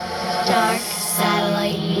Dark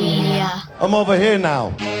Satellite Media. I'm over here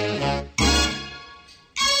now.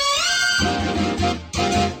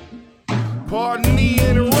 Pardon the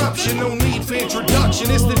interruption, no need for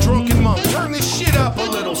introduction. It's the drunken monk. Turn this shit up a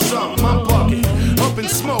little something. I'm bucking, up in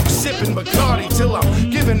smoke, sipping Bacardi till I'm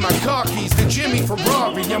giving my car keys to Jimmy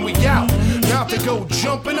Ferrari, and we out. About to go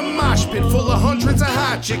jump in a mosh pit full of hundreds of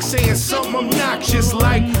hot chicks saying something obnoxious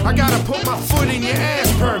like, I gotta put my foot in your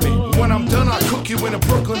ass permit. When I'm done, I'll cook you in a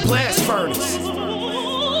Brooklyn blast furnace.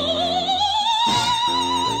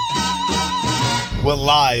 We're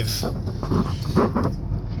live.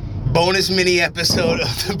 Bonus mini episode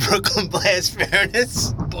of the Brooklyn Blast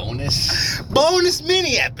Furnace. Bonus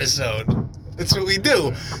mini episode. That's what we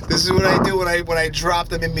do. This is what I do when I drop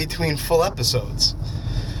them in between full episodes.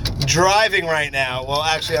 Driving right now. Well,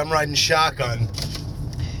 actually, I'm riding shotgun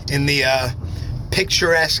in the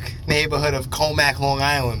picturesque neighborhood of Comac, Long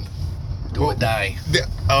Island. Do or die.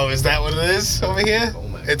 Oh, is that what it is over here?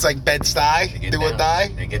 Comac. It's like Bed-Stuy. Do or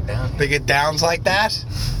die. They get down. They get downs like that.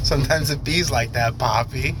 Sometimes it bees like that,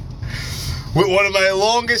 Poppy. With one of my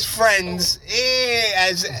longest friends,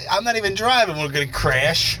 as I'm not even driving, we're gonna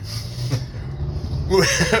crash.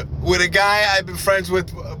 With a guy I've been friends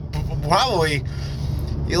with probably,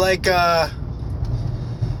 Long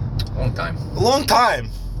time. a long time.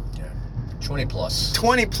 Yeah. 20 plus.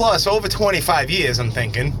 20 plus, over 25 years, I'm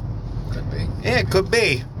thinking. Could be. Yeah, it could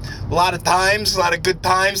be. A lot of times, a lot of good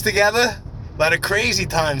times together, a lot of crazy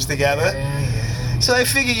times together. Yeah. So I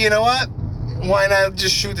figured, you know what? Why not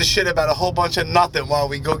just shoot the shit about a whole bunch of nothing while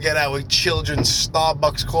we go get our children's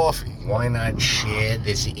Starbucks coffee? Why not share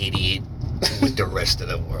this idiot with the rest of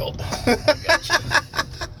the world? Gotcha.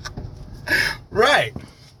 Right.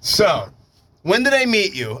 So, when did I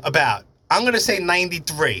meet you? About, I'm going to say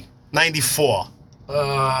 93, 94.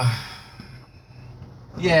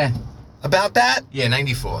 Yeah. About that? Yeah,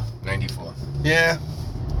 94. 94. Yeah.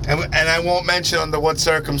 And I won't mention under what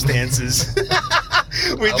circumstances.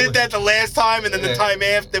 We did that the last time and then the time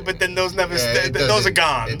after, but then those never, those are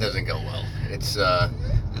gone. It doesn't go well. It's,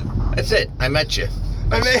 that's it. I met you.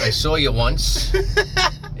 I saw you once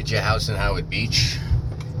at your house in Howard Beach.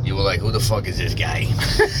 You were like, who the fuck is this guy?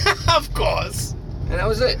 Of course. And that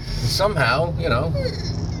was it. And somehow,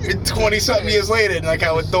 20-something years later, and like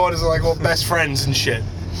our daughters are like all best friends and shit.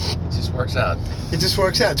 It just works out. It just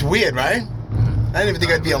works out. It's weird, right? I didn't even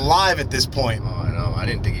think I'd be alive at this point. Oh, I know. I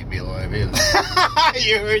didn't think you'd be alive either.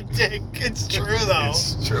 You're a dick. It's true, though.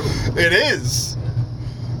 It's true. It is.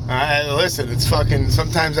 Listen, it's fucking...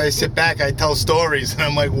 Sometimes I sit back, I tell stories, and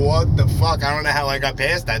I'm like, what the fuck? I don't know how I got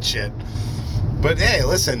past that shit. But, hey,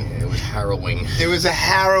 listen. Yeah, it was harrowing. It was a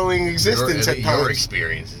harrowing existence at times. Your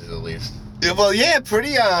experiences, at least. Well, yeah,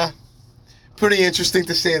 pretty interesting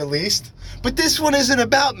to say the least. But this one isn't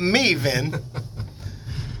about me, Vin.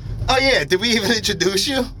 Oh, yeah. Did we even introduce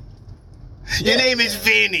you? Your name is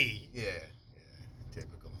Vinny. Yeah.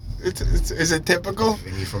 Typical. Is it typical?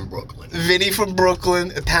 Vinny from Brooklyn. Vinny from Brooklyn.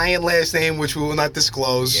 Italian last name, which we will not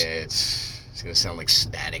disclose. Yeah, it's going to sound like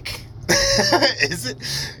static. Is it?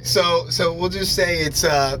 So we'll just say it's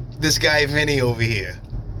this guy Vinny over here.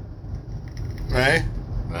 Right?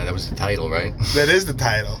 That was the title, right? That is the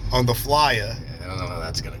title on the flyer. Yeah, I don't know how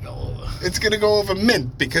that's going to go over. It's going to go over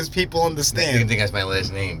mint because people understand. You think that's my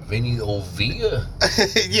last name? Vinny Ova?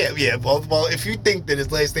 Yeah. Well, if you think that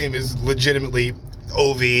his last name is legitimately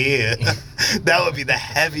over here, that would be the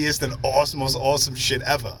heaviest and most awesome shit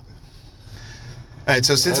ever. All right,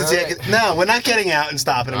 so since no, we're not getting out and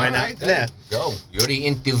stopping him right now. Yeah. Go. You're the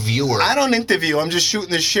interviewer. I don't interview. I'm just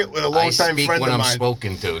shooting this shit with a longtime friend of mine. I'm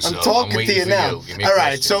spoken to, so I'm talking to you now. All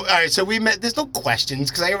right, so we met. There's no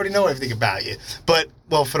questions because I already know everything about you. But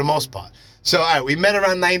well, for the most part. So all right, we met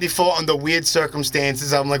around 94 under weird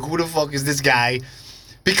circumstances. I'm like, who the fuck is this guy?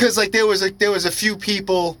 Because like there was a few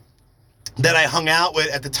people that I hung out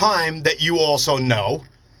with at the time that you also know,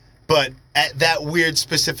 but at that weird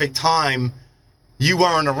specific time, you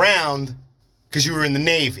weren't around because you were in the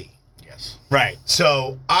Navy. Yes. Right.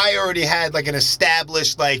 So I already had like an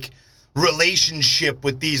established like relationship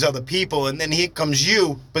with these other people, and then here comes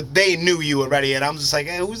you, but they knew you already, and I'm just like,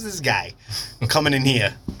 hey, who's this guy coming in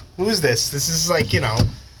here? Who is this? This is like, you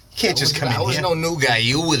can't just come in here. I was no new guy.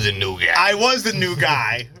 You were the new guy. I was the new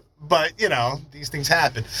guy, but, these things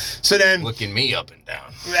happen. So then... Looking me up and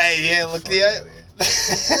down. Right, yeah,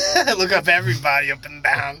 look up everybody up and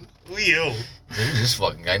down. Who are you? Who's this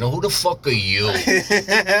fucking guy? No, who the fuck are you?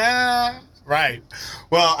 Right.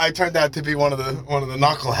 Well, I turned out to be one of the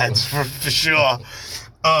knuckleheads for sure.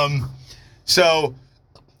 So,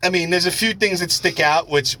 I mean, there's a few things that stick out,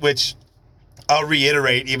 which I'll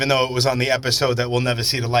reiterate, even though it was on the episode that will never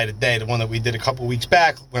see the light of day, the one that we did a couple weeks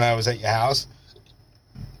back when I was at your house.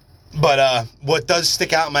 But what does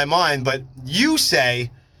stick out in my mind, but you say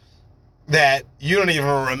that you don't even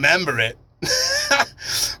remember it,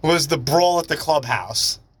 was the brawl at the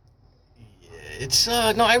clubhouse. It's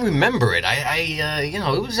no, I remember it. You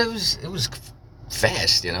know, it was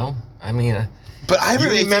fast. You know, I mean, but I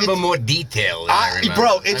remember more detail than I remember.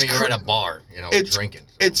 Bro, it's you're at a bar, you know, drinking.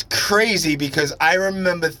 It's crazy because I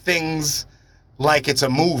remember things like it's a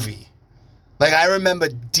movie. Like I remember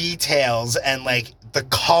details and like the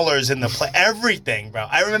colors in the play, everything, bro.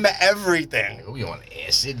 I remember everything. Oh, you on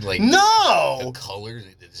acid? Like no, the colors,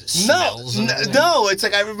 the smells. No. It's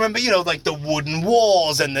like I remember, you know, like the wooden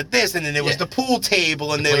walls and the this, and then there was the pool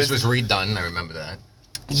table, and the place was redone. I remember that.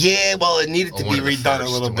 Yeah, well, it needed to be redone a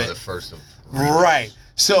little bit. One of the first. Right.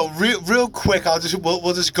 So real quick,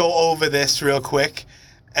 we'll just go over this real quick,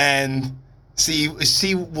 and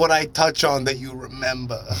see what I touch on that you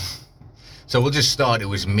remember. So we'll just start. It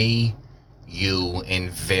was me, you,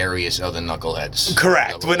 and various other knuckleheads.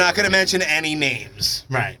 Correct. We're not going to mention any names.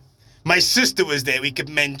 Right. My sister was there. We could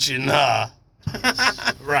mention her.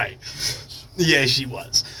 Right. Yeah, she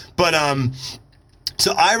was. But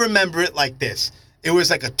so I remember it like this. It was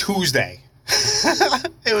like a Tuesday.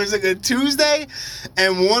 It was like a Tuesday,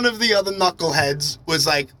 and one of the other knuckleheads was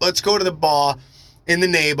like, let's go to the bar in the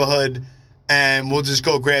neighborhood, and we'll just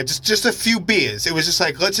go grab just a few beers. It was just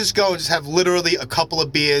like, let's just go and just have literally a couple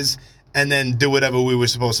of beers and then do whatever we were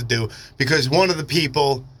supposed to do, because one of the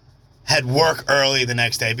people had work early the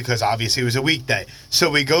next day because obviously it was a weekday. So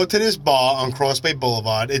we go to this bar on Cross Bay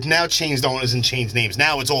Boulevard. It's now changed owners and changed names.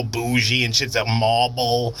 Now it's all bougie and shit's a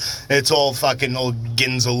marble. It's all fucking old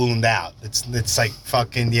Ginzalooned out. It's like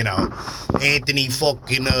fucking, you know, Anthony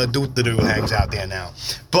fucking Dootadoo hangs out there now.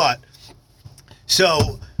 But,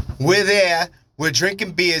 so we're there, we're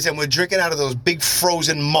drinking beers, and we're drinking out of those big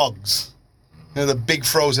frozen mugs. You know, the big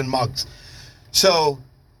frozen mugs. So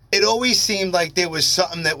it always seemed like there was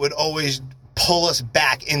something that would always pull us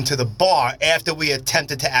back into the bar after we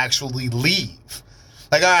attempted to actually leave.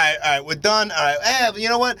 Like, all right, we're done. All right, you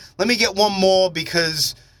know what? Let me get one more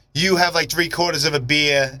because you have like 3/4 of a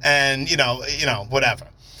beer and, you know, whatever.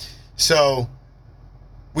 So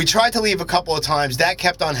we tried to leave a couple of times. That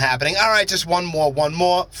kept on happening. All right, just one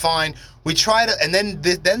more. Fine. We tried to, and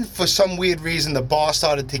then for some weird reason, the bar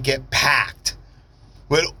started to get packed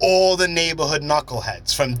with all the neighborhood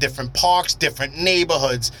knuckleheads from different parks, different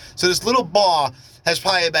neighborhoods. So this little bar has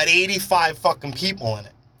probably about 85 fucking people in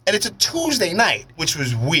it. And it's a Tuesday night, which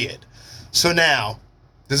was weird. So now,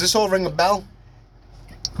 does this all ring a bell?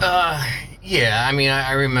 Yeah, I mean,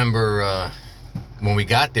 I remember when we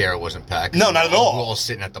got there, it wasn't packed. No, not at all. We were all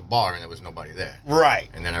sitting at the bar, and there was nobody there. Right.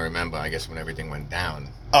 And then I remember, I guess, when everything went down.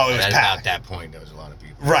 Oh, it was packed. At that point, there was a lot of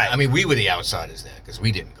people. Right. I mean, we were the outsiders there, because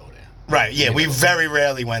we didn't go there. Right, yeah, we very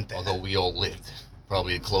rarely went there. Although we all lived.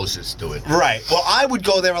 Probably the closest to it. Right. Well, I would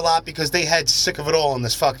go there a lot because they had Sick of It All in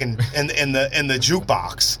this fucking in the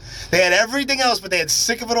jukebox. They had everything else, but they had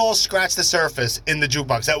Sick of It All, Scratch the Surface in the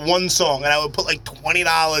jukebox. That one song, and I would put like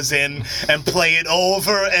 $20 in and play it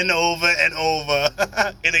over and over and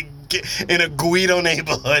over in a Guido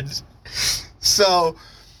neighborhood. So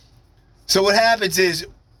what happens is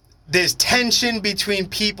there's tension between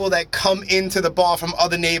people that come into the bar from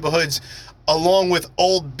other neighborhoods, along with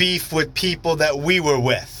old beef with people that we were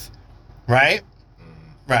with, right?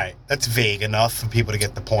 Right. That's vague enough for people to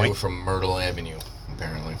get the point. They were from Myrtle Avenue,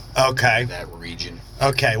 apparently. Okay. That region.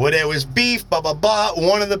 Okay. Well, there was beef, blah, blah, blah.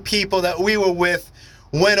 One of the people that we were with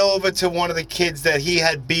went over to one of the kids that he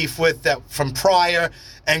had beef with that from prior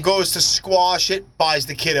and goes to squash it, buys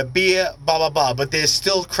the kid a beer, blah, blah, blah. But there's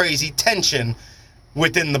still crazy tension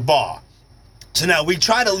within the bar. So now we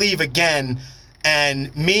try to leave again,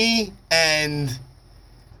 and me and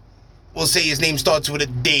we'll say his name starts with a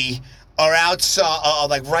D are outside,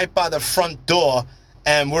 like right by the front door,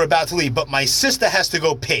 and we're about to leave. But my sister has to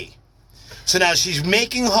go pee. So now she's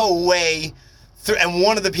making her way through, and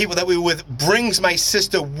one of the people that we were with brings my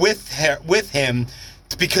sister with him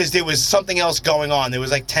because there was something else going on. There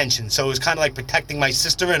was like tension. So it was kind of like protecting my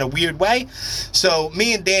sister in a weird way. So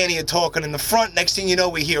me and Danny are talking in the front. Next thing you know,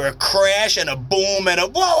 we hear a crash and a boom and a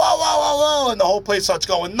whoa, whoa, whoa, whoa, whoa, and the whole place starts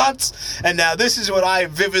going nuts. And now this is what I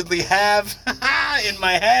vividly have in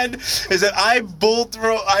my head, is that I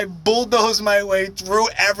bulldoze my way through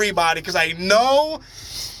everybody because I know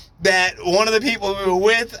that one of the people we were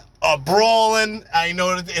with are brawling. I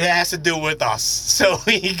know that it has to do with us. So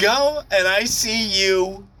we go, and I see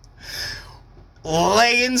you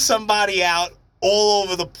laying somebody out all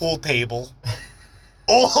over the pool table.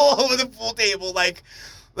 All over the pool table, like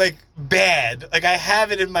like, bad. Like, I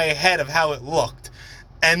have it in my head of how it looked.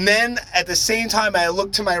 And then, at the same time, I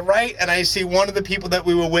look to my right, and I see one of the people that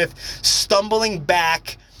we were with stumbling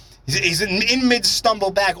back. He's in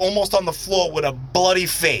mid-stumble back, almost on the floor with a bloody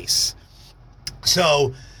face.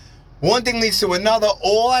 So, one thing leads to another.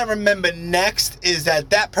 All I remember next is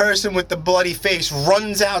that person with the bloody face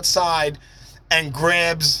runs outside and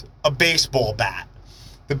grabs a baseball bat.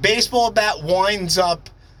 The baseball bat winds up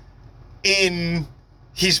in...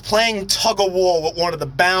 He's playing tug-of-war with one of the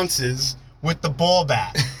bouncers with the ball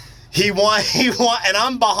bat. He won, and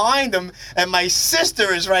I'm behind him, and my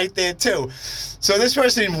sister is right there too. So this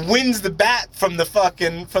person wins the bat from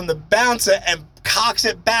the bouncer and cocks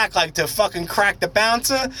it back like to fucking crack the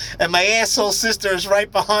bouncer, and my asshole sister is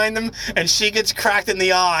right behind him, and she gets cracked in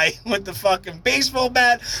the eye with the fucking baseball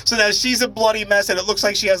bat. So now she's a bloody mess, and it looks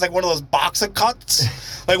like she has like one of those boxer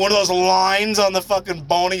cuts, like one of those lines on the fucking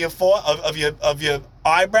bone of your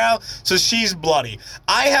eyebrow. So she's bloody.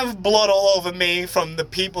 I have blood all over me from the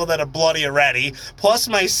people that are bloody already, plus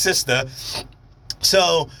my sister.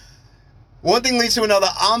 So one thing leads to another.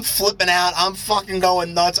 I'm flipping out. I'm fucking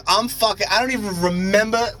going nuts. I don't even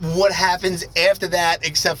remember what happens after that,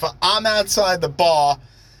 except for I'm outside the bar,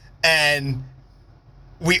 and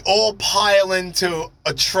we all pile into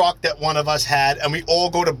a truck that one of us had, and we all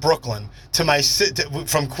go to Brooklyn,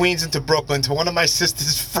 from Queens into Brooklyn, to one of my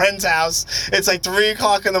sister's friend's house. It's like 3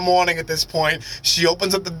 o'clock in the morning at this point. She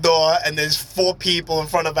opens up the door, and there's 4 people in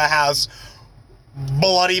front of her house,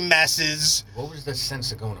 bloody messes. What was the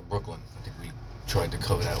sense of going to Brooklyn? I think we tried to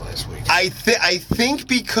cover that last week. I think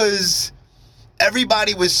because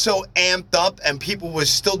everybody was so amped up and people were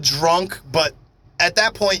still drunk, but at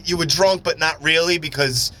that point you were drunk, but not really,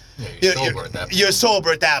 because you're sober at that point. You're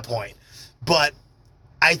sober at that point. But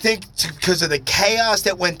I think because of the chaos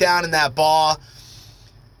that went down in that bar,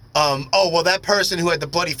 that person who had the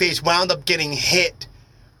bloody face wound up getting hit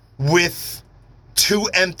with 2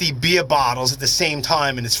 empty beer bottles at the same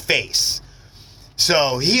time in his face.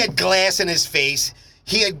 So he had glass in his face.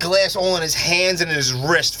 He had glass all in his hands and in his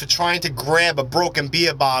wrist for trying to grab a broken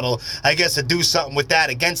beer bottle, I guess, to do something with that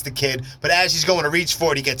against the kid. But as he's going to reach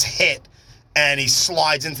for it, he gets hit, and he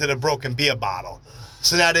slides into the broken beer bottle.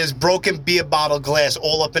 So now there's broken beer bottle glass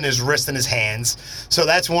all up in his wrist and his hands. So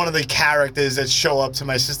that's one of the characters that show up to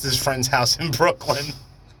my sister's friend's house in Brooklyn.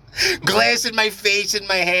 Glass in my face, in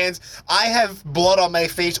my hands. I have blood on my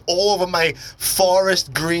face all over my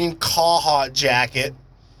forest green Carhartt jacket.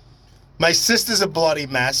 My sister's a bloody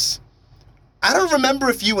mess. I don't remember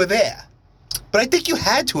if you were there, but I think you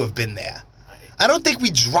had to have been there. I don't think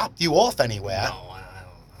we dropped you off anywhere. No,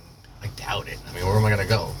 I doubt it. I mean, where am I going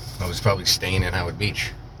to go? I was probably staying in Howard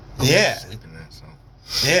Beach. Yeah. Sleeping there, so.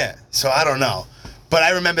 Yeah, so I don't know. But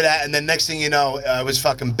I remember that, and then next thing you know, I was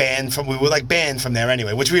fucking banned from, we were like banned from there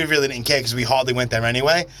anyway, which we really didn't care because we hardly went there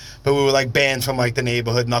anyway, but we were like banned from like the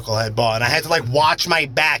neighborhood knucklehead bar, and I had to like watch my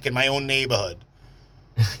back in my own neighborhood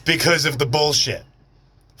because of the bullshit.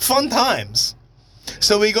 Fun times.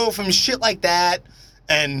 So we go from shit like that,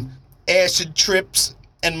 and acid trips,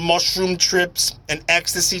 and mushroom trips, and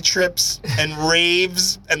ecstasy trips, and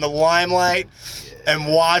raves, and the Limelight,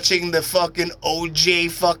 and watching the fucking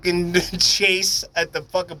OJ fucking chase at the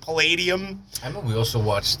fucking Palladium. I remember we also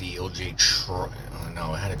watched the OJ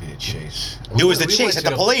no, it had to be the chase. It was the chase at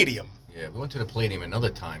the Palladium. Yeah, we went to the Palladium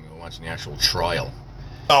another time. We were watching the actual trial.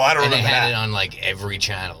 Oh, I don't remember And they had that. it on like every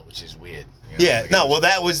channel, which is weird. Yeah, no, well,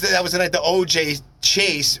 that was the night the OJ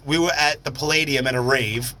chase. We were at the Palladium at a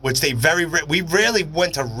rave, which we rarely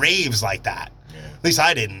went to raves like that. Yeah. At least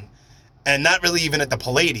I didn't. And not really even at the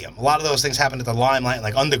Palladium. A lot of those things happened at the Limelight,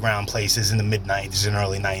 like underground places in the mid-'90s and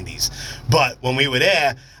early 90s. But when we were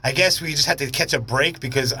there, I guess we just had to catch a break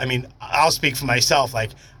because, I mean, I'll speak for myself.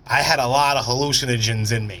 Like, I had a lot of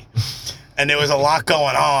hallucinogens in me. And there was a lot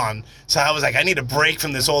going on. So I was like, I need a break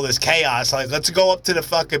from all this chaos. Like, let's go up to the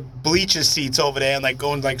fucking bleacher seats over there and, like,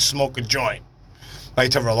 go and, like, smoke a joint.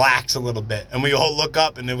 Like, to relax a little bit. And we all look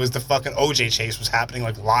up, and it was the fucking OJ chase was happening,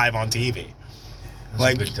 like, live on TV.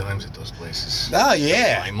 Like good times at those places. Oh,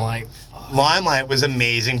 yeah. Limelight. Limelight was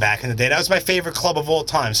amazing back in the day. That was my favorite club of all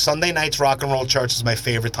time. Sunday nights, rock and roll church is my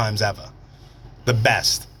favorite times ever. The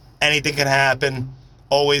best. Anything can happen.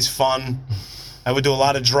 Always fun. I would do a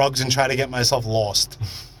lot of drugs and try to get myself lost.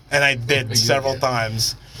 And I did several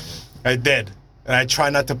times. I did. And I try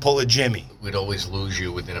not to pull a Jimmy. We'd always lose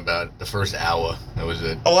you within about the first hour. That was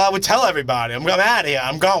it. Oh, I would tell everybody, I'm out of here.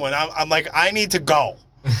 I'm going. I'm like, I need to go.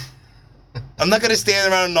 I'm not going to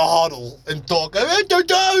stand around in the huddle and talk. No,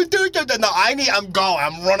 I'm going.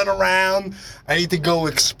 I'm running around. I need to go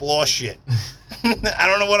explore shit. I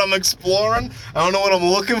don't know what I'm exploring. I don't know what I'm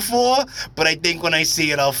looking for, but I think when I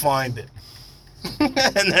see it, I'll find it.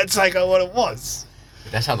 And that's like what it was.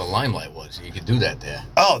 That's how the Limelight was. You could do that there.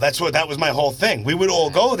 Oh, that was my whole thing. We would all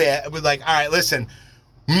go there. We'd like, all right, listen,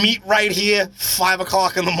 meet right here, 5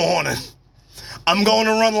 o'clock in the morning. I'm going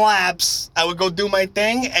to run laps. I would go do my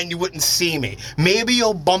thing, and you wouldn't see me. Maybe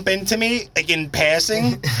you'll bump into me, like, in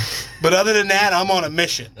passing. But other than that, I'm on a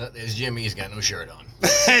mission. There's Jimmy. He's got no shirt on.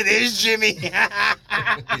 There's Jimmy.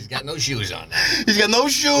 He's got no shoes on. He's got no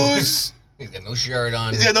shoes. He's got no shirt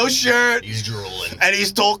on. He's got no shirt. He's drooling. And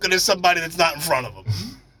he's talking to somebody that's not in front of him.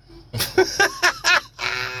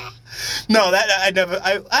 No,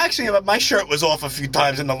 my shirt was off a few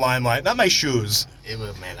times in the Limelight. Not my shoes.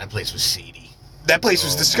 Man, that place was seedy. That place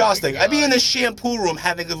was disgusting. I'd be in the shampoo room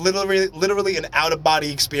having literally an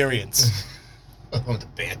out-of-body experience. Oh, the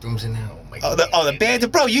bathrooms in there. Oh my God. God. The bathroom,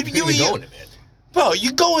 bro. You go in the bathroom. Bro, you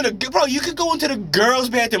could go into the girls'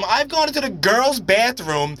 bathroom. I've gone into the girls'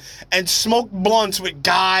 bathroom and smoked blunts with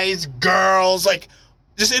guys, girls, like,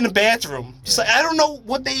 just in the bathroom. Just like, I don't know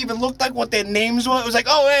what they even looked like, what their names were. It was like,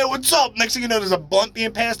 oh, hey, what's up? Next thing you know, there's a blunt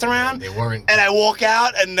being passed around. They weren't. And I walk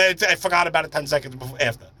out, and I forgot about it 10 seconds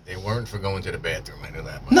after. They weren't for going to the bathroom. I knew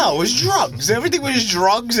that much. No, it was drugs. Everything was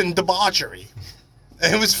drugs and debauchery.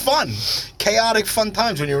 And it was fun. Chaotic fun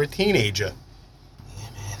times when you're a teenager. Yeah,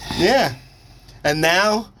 man. Yeah. And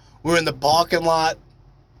now we're in the parking lot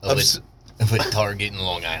of Target in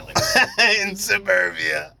Long Island. in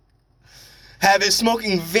suburbia.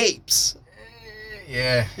 Smoking vapes.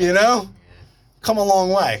 Yeah. You know? Yeah. Come a long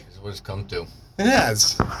way. This is what it's come to. It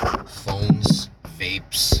has. Phones,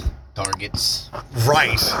 vapes, Targets.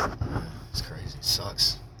 Right. It's crazy. It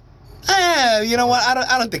sucks. You know what?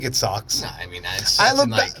 I don't think it sucks. No, I mean,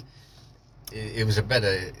 it was a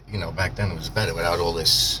better, back then it was better without all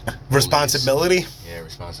this... Responsibility?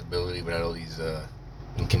 Responsibility, without all these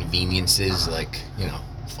inconveniences, like,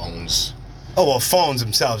 phones. Oh, well, phones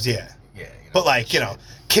themselves, yeah. Yeah. But, like,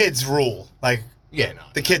 kids rule. Like, yeah, no.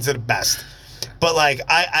 The kids are the best. But, like,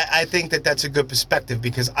 I think that's a good perspective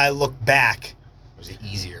because I look back. Was it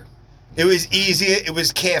easier? It was easier. It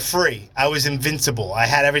was carefree. I was invincible. I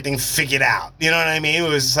had everything figured out. You know what I mean? It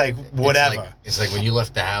was like, whatever. It's like when you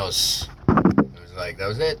left the house... It was like, that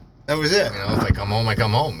was it. That was it. If I come home, I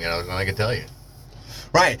come home. That's all I can tell you.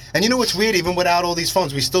 Right. And you know what's weird? Even without all these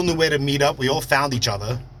phones, we still knew where to meet up. We all found each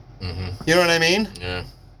other. Mm-hmm. You know what I mean? Yeah.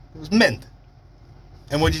 It was mint.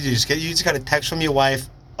 And what did you do? You just got a text from your wife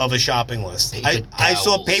of a shopping list. I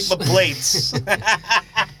saw paper plates.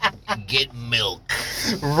 Get milk.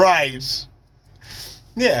 Right.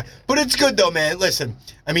 Yeah. But it's good, though, man. Listen,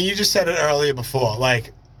 I mean, you just said it earlier before.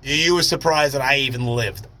 Like, you were surprised that I even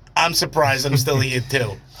lived. I'm surprised I'm still here,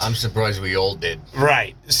 too. I'm surprised we all did.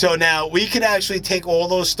 Right. So now we could actually take all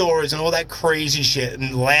those stories and all that crazy shit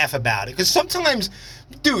and laugh about it. Because sometimes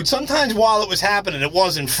while it was happening, it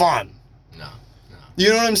wasn't fun. No. You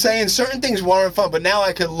know what I'm saying? Certain things weren't fun, but now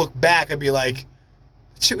I could look back and be like,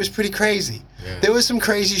 shit was pretty crazy. Yeah. There was some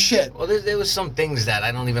crazy shit. Well, there was some things that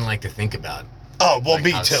I don't even like to think about. Oh, well, like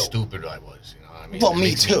me how too. Stupid I was. I mean, well,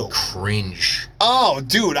 me too. Cringe. Oh,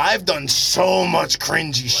 dude, I've done so much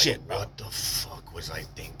cringy shit, bro. What the fuck was I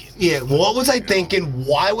thinking? Yeah, what was I thinking?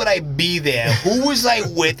 Why would I be there? Who was I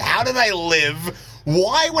with? How did I live?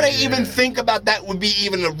 Why would I even think about that would be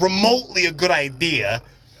even remotely a good idea?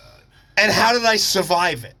 And how did I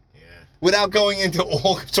survive it? Without going into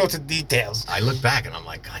all sorts of details. I look back and I'm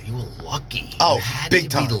like, God, you were lucky. Oh, you had big to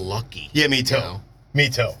time. Be lucky. Yeah, me too. Me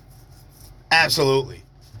too. Absolutely.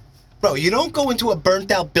 Bro, you don't go into a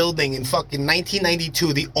burnt-out building in fucking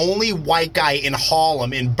 1992, the only white guy in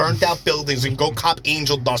Harlem in burnt-out buildings, and go cop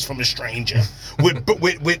angel dust from a stranger.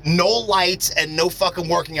 with no lights and no fucking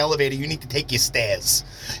working elevator. You need to take your stairs.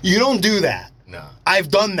 You don't do that. No. I've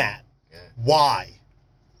done that. Yeah. Why?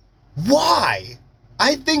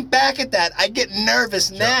 I think back at that. I get nervous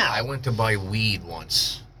now. I went to buy weed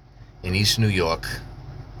once in East New York.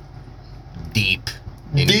 Deep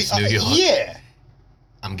in East New York. Yeah.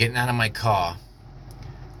 I'm getting out of my car.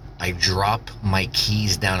 I drop my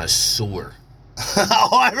keys down a sewer. Oh,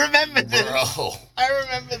 I remember this. Bro. I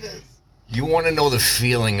remember this. You want to know the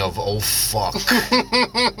feeling of, oh, fuck,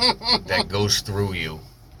 that goes through you.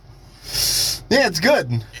 Yeah, it's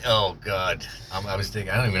good. Oh, God. I was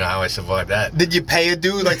thinking, I don't even know how I survived that. Did you pay a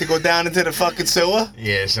dude like to go down into the fucking sewer?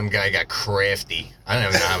 Yeah, some guy got crafty. I don't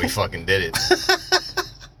even know how he fucking did it.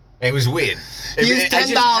 It was weird. He used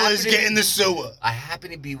 $10 get in the sewer. I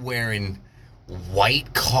happened to be wearing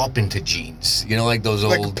white carpenter jeans. You know, like those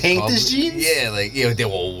Like old painter's jeans? Yeah, like they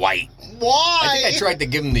were white. Why? I think I tried to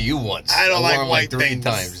give them to you once. I don't wore like them white 3 things.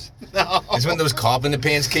 times. No. It's when those carpenter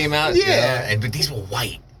pants came out. Yeah. You know? But these were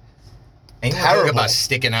white. And you know, Terrible. talk about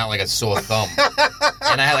sticking out like a sore thumb.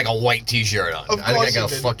 And I had like a white T-shirt on. Of I think I course got you a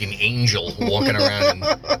did. fucking angel walking around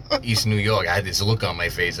in East New York. I had this look on my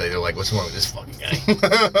face. They were like, "What's wrong with this fucking guy?"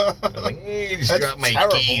 I was like, "He just That's dropped my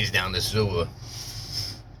terrible. keys down the sewer."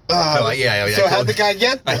 So I how'd the guy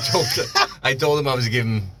get I that? I told him I was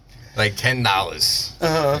giving him like $10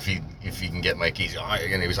 Uh-huh. if he can get my keys.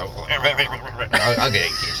 And he was like, I'll get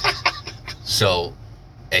your keys. So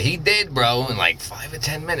he did, bro, in like 5 or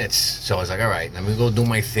 10 minutes. So I was like, all right, let me go do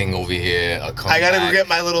my thing over here. I'll come I gotta back. go get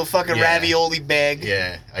my little fucking Yeah. ravioli bag.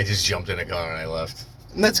 Yeah, I just jumped in the car and I left.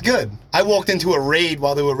 And that's good. I walked into a raid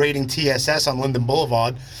while they were raiding TSS on Linden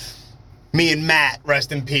Boulevard. Me and Matt,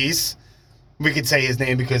 rest in peace. We could say his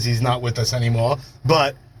name because he's not with us anymore.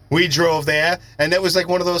 But we drove there, and it was like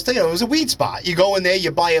one of those things. It was a weed spot. You go in there,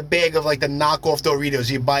 you buy a bag of like the knockoff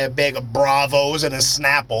Doritos. You buy a bag of Bravos and a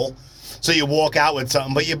Snapple. So you walk out with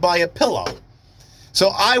something, but you buy a pillow.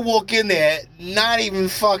 So I walk in there, not even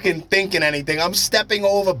fucking thinking anything. I'm stepping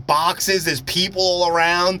over boxes. There's people all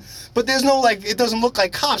around. But there's no, like, it doesn't look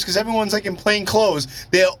like cops because everyone's, like, in plain clothes.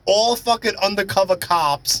 They're all fucking undercover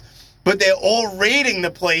cops. But they're all raiding the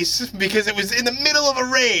place because it was in the middle of a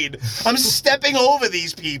raid. I'm stepping over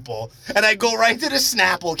these people. And I go right to the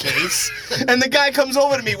Snapple case. And the guy comes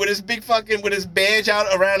over to me with his big fucking, with his badge out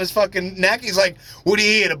around his fucking neck. He's like, "What are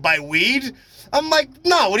you here to buy weed?" I'm like,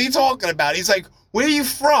 "No, what are you talking about?" He's like, "Where are you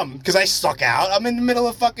from?" Because I stuck out. I'm in the middle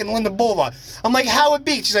of fucking Linden Boulevard. I'm like, "Howard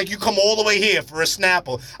Beach." He's like, "You come all the way here for a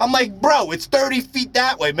Snapple." I'm like, "Bro, it's 30 feet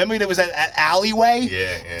that way." Remember there was that alleyway?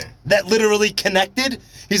 Yeah. That literally connected?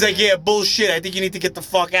 He's like, "Yeah, bullshit. I think you need to get the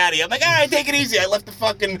fuck out of here." I'm like, "All right, take it easy." I left the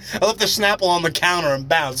Snapple on the counter and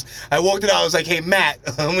bounced. I walked it out. I was like, "Hey, Matt,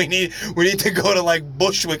 we need to go to like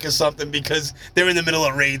Bushwick or something because they're in the middle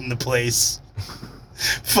of raiding the place."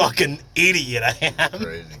 Fucking idiot I am.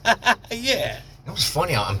 Crazy. Yeah. It was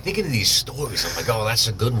funny. I'm thinking of these stories. I'm like, oh, that's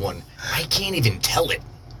a good one. I can't even tell it.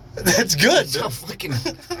 That's good.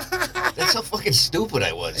 That's how fucking stupid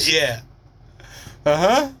I was. Yeah.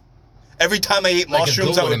 Uh-huh. Every time I ate Like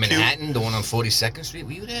mushrooms, a I good would one in puke. Manhattan, the one on 42nd Street.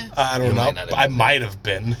 Were you there? I don't You know. might not have I been. might have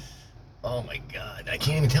been. Oh my god, I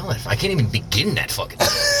can't even tell that. I can't even begin that fucking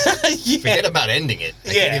story. Yeah. Forget about ending it.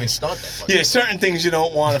 I can't even start that fucking Yeah, certain things you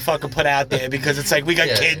don't want to fucking put out there because it's like we got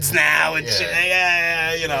Yeah. kids now and Yeah. shit.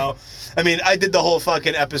 Yeah, you know. I mean, I did the whole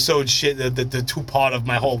fucking episode shit, the 2-part of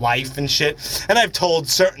my whole life and shit. And I've told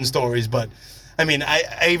certain stories, but I mean, I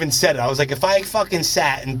even said it. I was like, if I fucking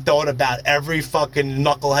sat and thought about every fucking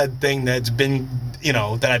knucklehead thing that's been, you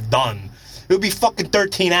know, that I've done, it would be fucking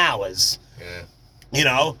 13 hours. Yeah. You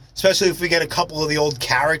know? Especially if we get a couple of the old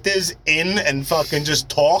characters in and fucking just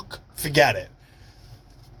talk, forget it.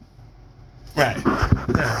 Right.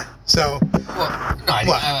 Yeah. So, Well, no,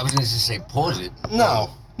 I was going to say pause it. no,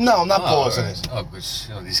 I'm not pausing right. it. Oh, because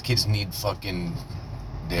these kids need fucking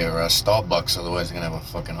their Starbucks, otherwise they're going to have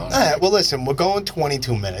a fucking heart All attack. right, well, listen, we're going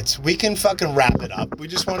 22 minutes. We can fucking wrap it up. We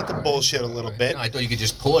just wanted to bullshit a little bit. No, I thought you could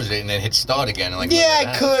just pause it and then hit start again. And like, Yeah, let I it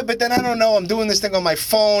happen. could, but then I don't know. I'm doing this thing on my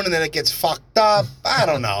phone, and then it gets fucked up. I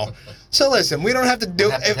don't know. So listen, we don't have to do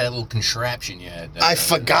You have to it. have that little contraption you had. I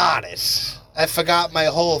forgot it. I forgot my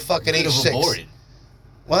whole fucking You could have H6. avoided.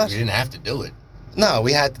 What? You didn't have to do it. No,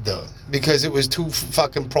 we had to do it because it was too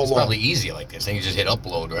fucking It's prolonged. probably easier like this. Then you just hit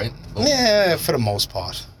upload, right? Boom. Yeah, for the most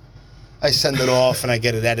part. I send it off and I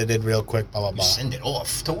get it edited real quick. Blah blah You blah. send it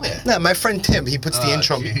off to where? No, my friend Tim, he puts the Oh,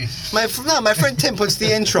 intro. jeez. My friend Tim puts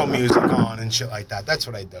the intro music on and shit like that. That's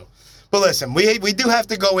what I do. But listen, we do have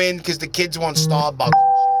to go in because the kids want Starbucks and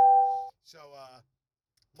shit. So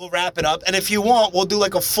we'll wrap it up, and if you want, we'll do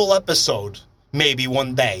like a full episode, maybe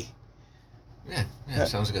one day. Yeah,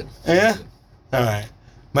 sounds good. Yeah? Sounds good. All right,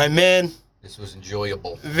 my man, This was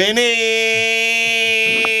enjoyable.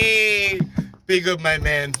 Vinny. Be good, my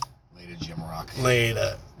man. Later, Jim Rock.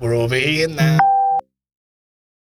 Later. We're over here now.